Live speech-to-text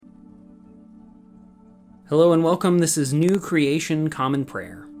Hello and welcome. This is New Creation Common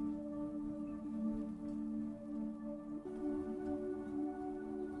Prayer.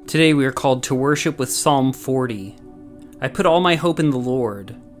 Today we are called to worship with Psalm 40. I put all my hope in the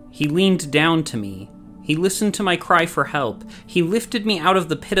Lord. He leaned down to me. He listened to my cry for help. He lifted me out of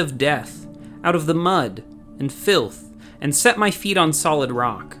the pit of death, out of the mud and filth, and set my feet on solid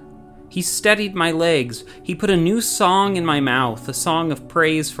rock. He steadied my legs. He put a new song in my mouth, a song of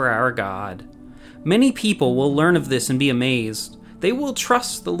praise for our God. Many people will learn of this and be amazed. They will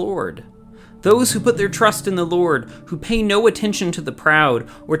trust the Lord. Those who put their trust in the Lord, who pay no attention to the proud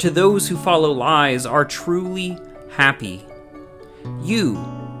or to those who follow lies, are truly happy. You,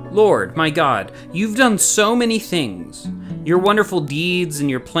 Lord, my God, you've done so many things. Your wonderful deeds and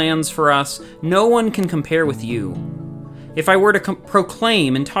your plans for us, no one can compare with you. If I were to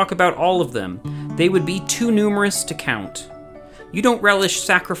proclaim and talk about all of them, they would be too numerous to count. You don't relish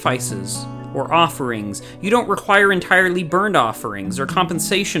sacrifices or offerings. You don't require entirely burnt offerings or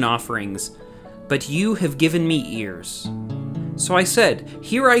compensation offerings, but you have given me ears. So I said,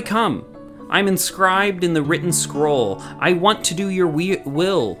 here I come. I'm inscribed in the written scroll. I want to do your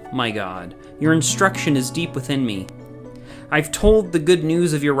will, my God. Your instruction is deep within me. I've told the good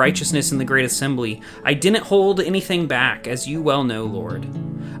news of your righteousness in the great assembly. I didn't hold anything back, as you well know, Lord.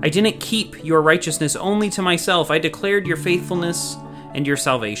 I didn't keep your righteousness only to myself. I declared your faithfulness and your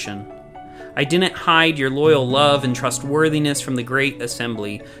salvation. I didn't hide your loyal love and trustworthiness from the great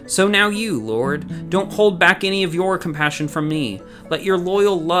assembly. So now you, Lord, don't hold back any of your compassion from me. Let your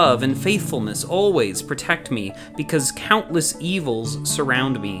loyal love and faithfulness always protect me, because countless evils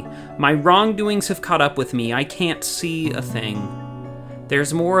surround me. My wrongdoings have caught up with me. I can't see a thing.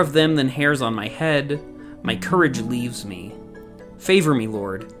 There's more of them than hairs on my head. My courage leaves me. Favor me,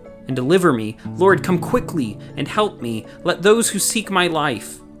 Lord, and deliver me. Lord, come quickly and help me. Let those who seek my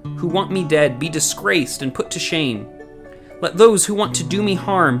life, who want me dead, be disgraced and put to shame. Let those who want to do me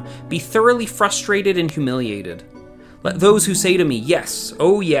harm be thoroughly frustrated and humiliated. Let those who say to me, yes,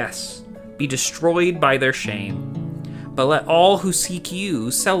 oh yes, be destroyed by their shame. But let all who seek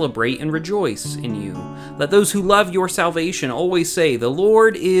you celebrate and rejoice in you. Let those who love your salvation always say, the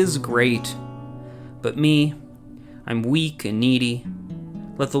Lord is great. But me, I'm weak and needy.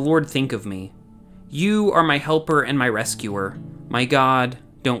 Let the Lord think of me. You are my helper and my rescuer. My God,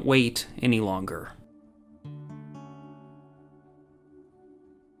 don't wait any longer.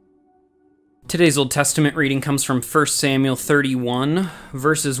 Today's Old Testament reading comes from 1 Samuel 31,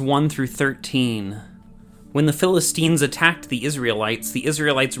 verses 1 through 13. When the Philistines attacked the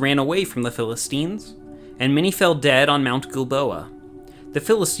Israelites ran away from the Philistines, and many fell dead on Mount Gilboa. The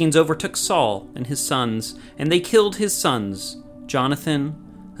Philistines overtook Saul and his sons, and they killed his sons, Jonathan,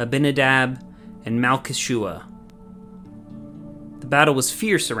 Abinadab, and Malchishua. The battle was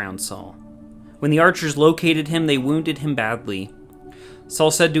fierce around Saul. When the archers located him, they wounded him badly. Saul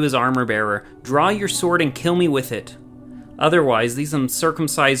said to his armor-bearer, draw your sword and kill me with it. Otherwise, these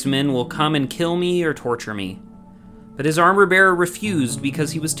uncircumcised men will come and kill me or torture me. But his armor-bearer refused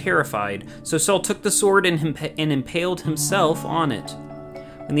because he was terrified. So Saul took the sword and impaled himself on it.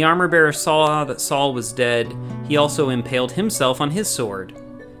 When the armor-bearer saw that Saul was dead, he also impaled himself on his sword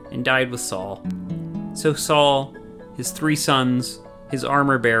and died with Saul. So Saul, his 3 sons, his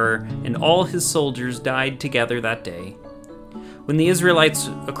armor-bearer, and all his soldiers died together that day. When the Israelites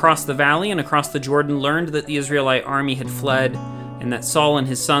across the valley and across the Jordan learned that the Israelite army had fled and that Saul and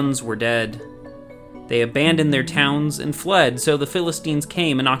his sons were dead, they abandoned their towns and fled, so the Philistines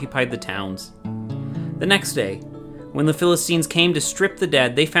came and occupied the towns. The next day, when the Philistines came to strip the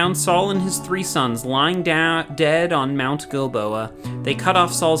dead, they found Saul and his 3 sons lying down dead on Mount Gilboa. They cut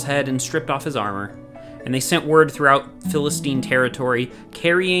off Saul's head and stripped off his armor. And they sent word throughout Philistine territory,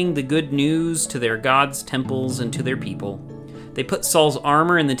 carrying the good news to their gods' temples and to their people. They put Saul's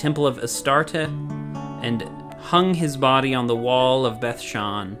armor in the temple of Astarte and hung his body on the wall of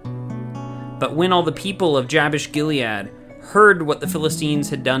Bethshan. But when all the people of Jabesh Gilead heard what the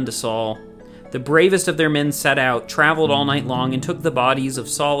Philistines had done to Saul, the bravest of their men set out, traveled all night long, and took the bodies of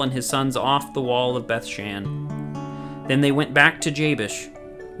Saul and his sons off the wall of Bethshan. Then they went back to Jabesh,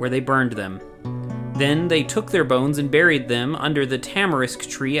 where they burned them. Then they took their bones and buried them under the tamarisk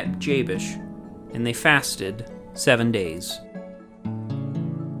tree at Jabesh, and they fasted 7 days.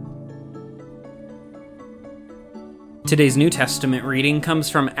 Today's New Testament reading comes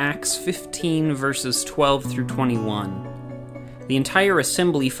from Acts 15, verses 12 through 21. The entire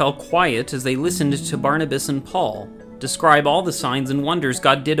assembly fell quiet as they listened to Barnabas and Paul describe all the signs and wonders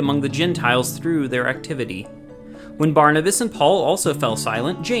God did among the Gentiles through their activity. When Barnabas and Paul also fell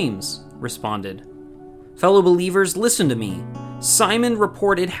silent, James responded, "Fellow believers, listen to me. Simon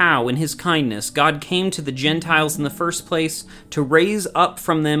reported how, in his kindness, God came to the Gentiles in the first place to raise up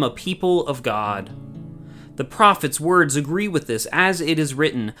from them a people of God. The prophet's words agree with this, as it is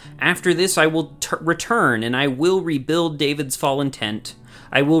written, "After this I will return, and I will rebuild David's fallen tent.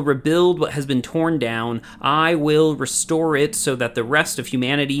 I will rebuild what has been torn down. I will restore it so that the rest of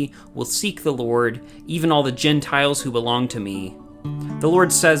humanity will seek the Lord, even all the Gentiles who belong to me." The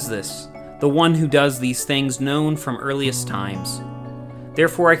Lord says this, the one who does these things known from earliest times.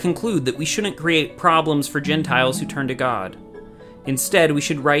 Therefore I conclude that we shouldn't create problems for Gentiles who turn to God. Instead, we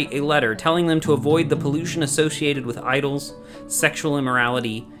should write a letter telling them to avoid the pollution associated with idols, sexual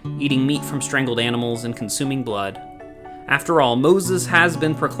immorality, eating meat from strangled animals, and consuming blood. After all, Moses has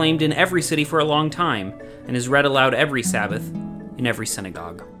been proclaimed in every city for a long time, and is read aloud every Sabbath in every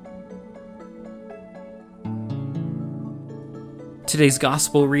synagogue. Today's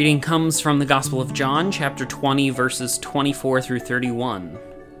gospel reading comes from the Gospel of John, chapter 20, verses 24 through 31.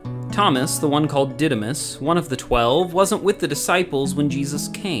 Thomas, the one called Didymus, one of the 12, wasn't with the disciples when Jesus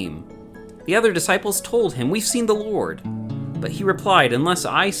came. The other disciples told him, "We've seen the Lord." But he replied, "Unless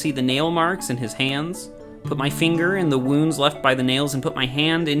I see the nail marks in his hands, put my finger in the wounds left by the nails, and put my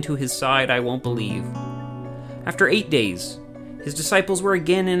hand into his side, I won't believe." After 8 days, his disciples were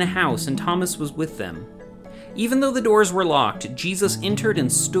again in a house, and Thomas was with them. Even though the doors were locked, Jesus entered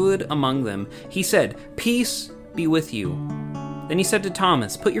and stood among them. He said, "Peace be with you." Then he said to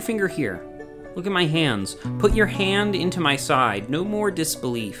Thomas, "Put your finger here. Look at my hands. Put your hand into my side. No more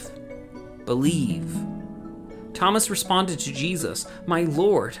disbelief. Believe." Thomas responded to Jesus, "My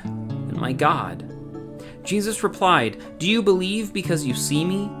Lord and my God." Jesus replied, "Do you believe because you see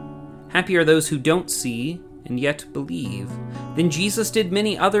me? Happy are those who don't see and yet believe." Then Jesus did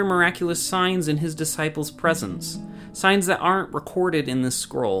many other miraculous signs in his disciples' presence, signs that aren't recorded in this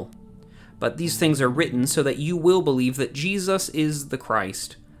scroll. But these things are written so that you will believe that Jesus is the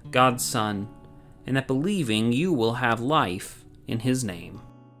Christ, God's Son, and that believing you will have life in his name.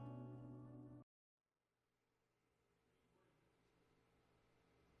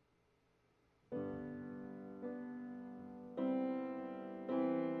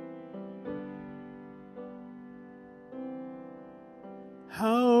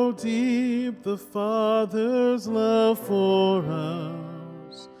 How deep the Father's love for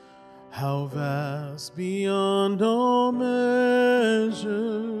us, how vast beyond all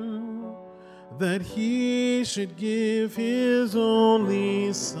measure, that he should give his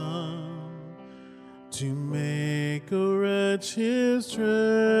only Son to make a wretch his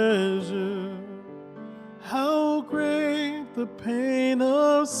treasure. How great the pain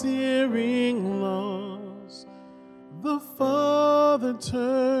of searing loss, the Father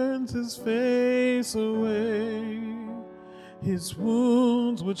turns his face away. His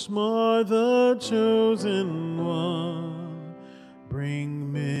wounds which mar the chosen one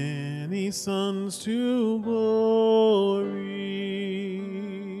bring many sons to glory.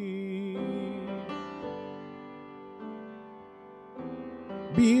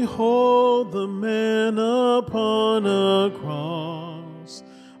 Behold the man upon a cross,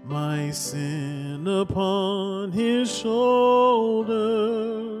 my sin upon his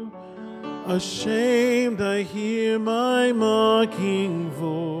shoulder. Ashamed I hear my mocking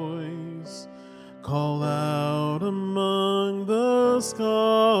voice call out among the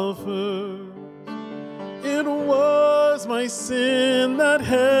scoffers. It was my sin that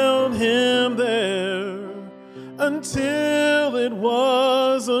held him there until it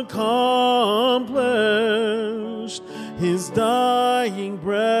was accomplished. His dying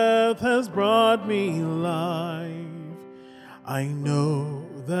breath has brought me life. I know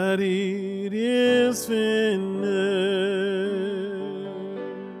that it is finished.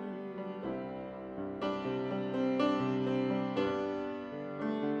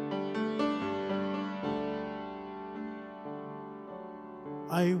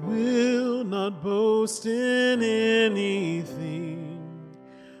 I will not boast in anything,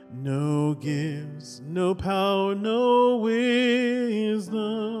 no gifts, no power, no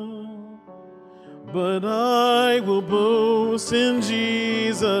wisdom. But I will boast in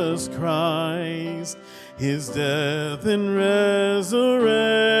Jesus Christ, his death and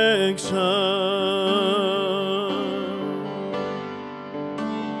resurrection.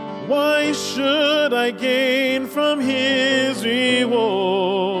 Why should I gain from his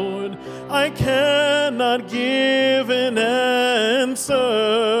reward? I cannot give an answer,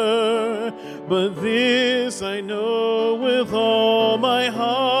 but this I know with all my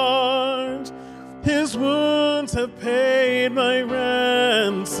heart. His wounds have paid my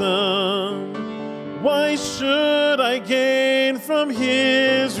ransom. Why should I gain from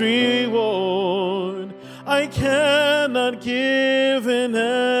his reward? I cannot give an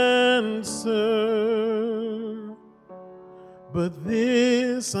answer, but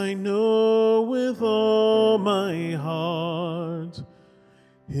this I know with all my heart: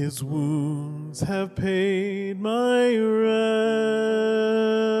 His wounds have paid my ransom.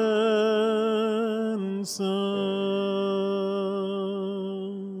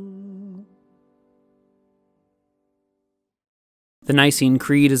 The Nicene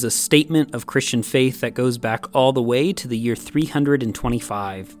Creed is a statement of Christian faith that goes back all the way to the year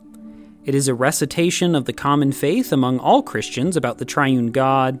 325. It is a recitation of the common faith among all Christians about the triune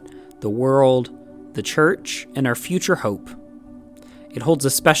God, the world, the church, and our future hope. It holds a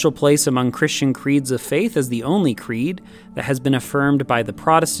special place among Christian creeds of faith as the only creed that has been affirmed by the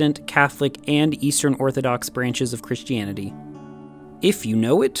Protestant, Catholic, and Eastern Orthodox branches of Christianity. If you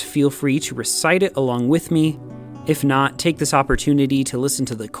know it, feel free to recite it along with me. If not, take this opportunity to listen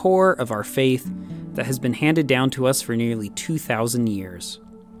to the core of our faith that has been handed down to us for nearly 2,000 years.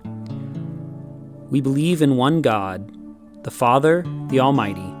 We believe in one God, the Father, the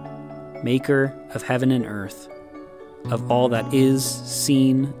Almighty, maker of heaven and earth, of all that is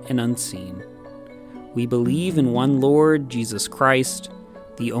seen and unseen. We believe in one Lord, Jesus Christ,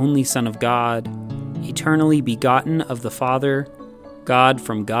 the only Son of God, eternally begotten of the Father, God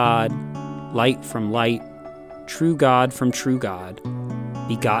from God, light from light, true God from true God,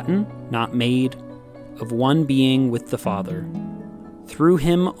 begotten, not made, of one being with the Father. Through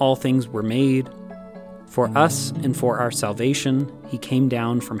him all things were made. For us and for our salvation, he came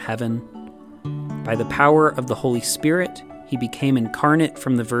down from heaven. By the power of the Holy Spirit, he became incarnate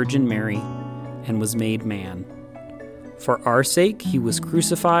from the Virgin Mary and was made man. For our sake, he was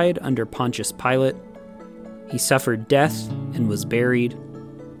crucified under Pontius Pilate. He suffered death and was buried.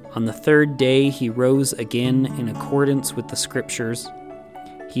 On the third day, he rose again in accordance with the Scriptures.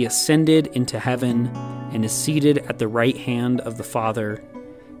 He ascended into heaven and is seated at the right hand of the Father.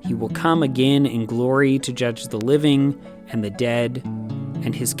 He will come again in glory to judge the living and the dead,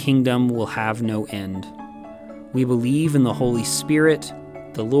 and his kingdom will have no end. We believe in the Holy Spirit,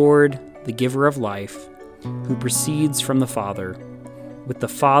 the Lord, the giver of life, who proceeds from the Father. With the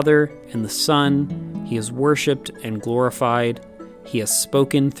Father and the Son, he is worshipped and glorified. He has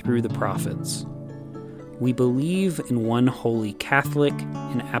spoken through the prophets. We believe in one holy Catholic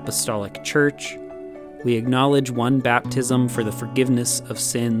and Apostolic Church. We acknowledge one baptism for the forgiveness of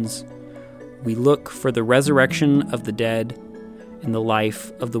sins. We look for the resurrection of the dead and the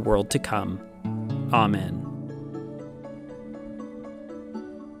life of the world to come. Amen.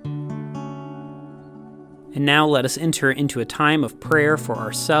 And now let us enter into a time of prayer for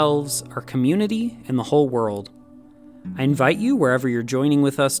ourselves, our community, and the whole world. I invite you, wherever you're joining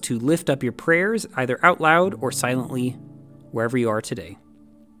with us, to lift up your prayers, either out loud or silently, wherever you are today.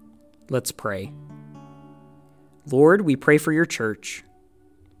 Let's pray. Lord, we pray for your church,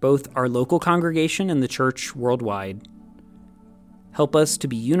 both our local congregation and the church worldwide. Help us to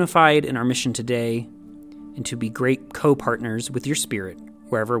be unified in our mission today and to be great co-partners with your Spirit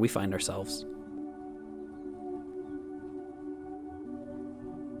wherever we find ourselves.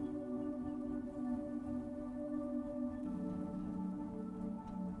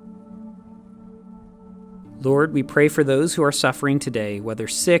 Lord, we pray for those who are suffering today, whether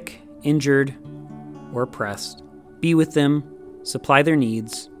sick, injured, or oppressed. Be with them, supply their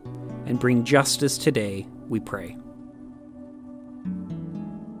needs, and bring justice today, we pray.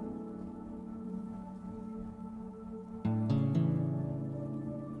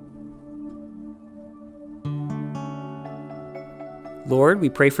 Lord, we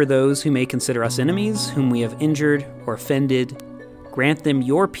pray for those who may consider us enemies, whom we have injured or offended. Grant them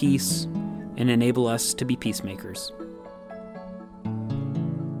your peace and enable us to be peacemakers.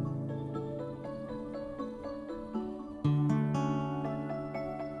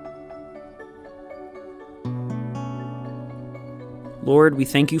 Lord, we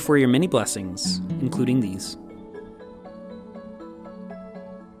thank you for your many blessings, including these.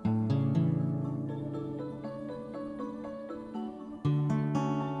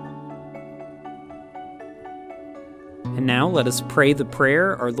 And now let us pray the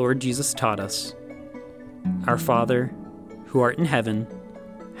prayer our Lord Jesus taught us. Our Father, who art in heaven,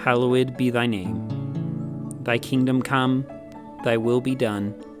 hallowed be thy name. Thy kingdom come, thy will be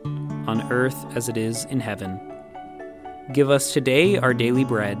done, on earth as it is in heaven. Give us today our daily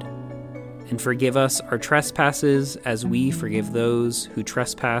bread, and forgive us our trespasses as we forgive those who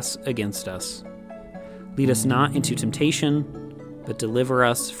trespass against us. Lead us not into temptation, but deliver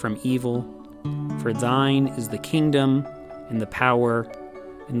us from evil. For thine is the kingdom, and the power,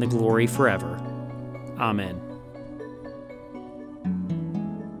 and the glory forever. Amen.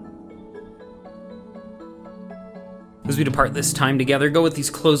 As we depart this time together, go with these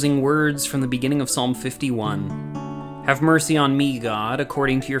closing words from the beginning of Psalm 51. Have mercy on me, God,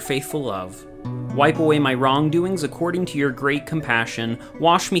 according to your faithful love. Wipe away my wrongdoings according to your great compassion.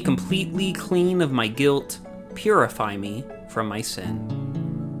 Wash me completely clean of my guilt. Purify me from my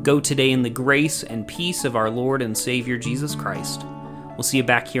sin. Go today in the grace and peace of our Lord and Savior Jesus Christ. We'll see you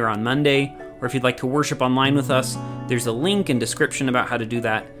back here on Monday, or if you'd like to worship online with us, there's a link and description about how to do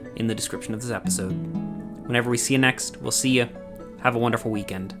that in the description of this episode. Whenever we see you next, we'll see you. Have a wonderful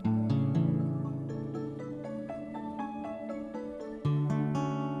weekend.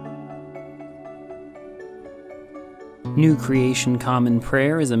 New Creation Common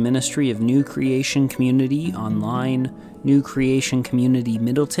Prayer is a ministry of New Creation Community Online, New Creation Community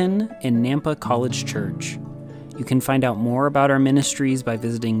Middleton, and Nampa College Church. You can find out more about our ministries by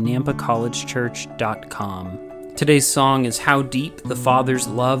visiting nampacollegechurch.com. Today's song is How Deep the Father's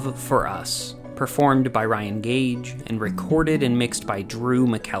Love for Us, performed by Ryan Gage and recorded and mixed by Drew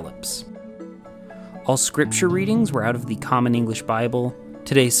McKellips. All scripture readings were out of the Common English Bible.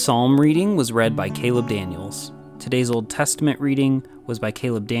 Today's psalm reading was read by Caleb Daniels. Today's Old Testament reading was by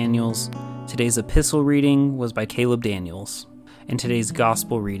Caleb Daniels. Today's epistle reading was by Caleb Daniels. And today's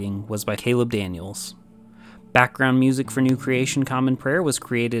gospel reading was by Caleb Daniels. Background music for New Creation Common Prayer was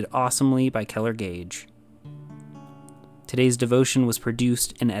created awesomely by Keller Gage. Today's devotion was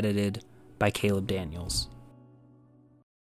produced and edited by Caleb Daniels.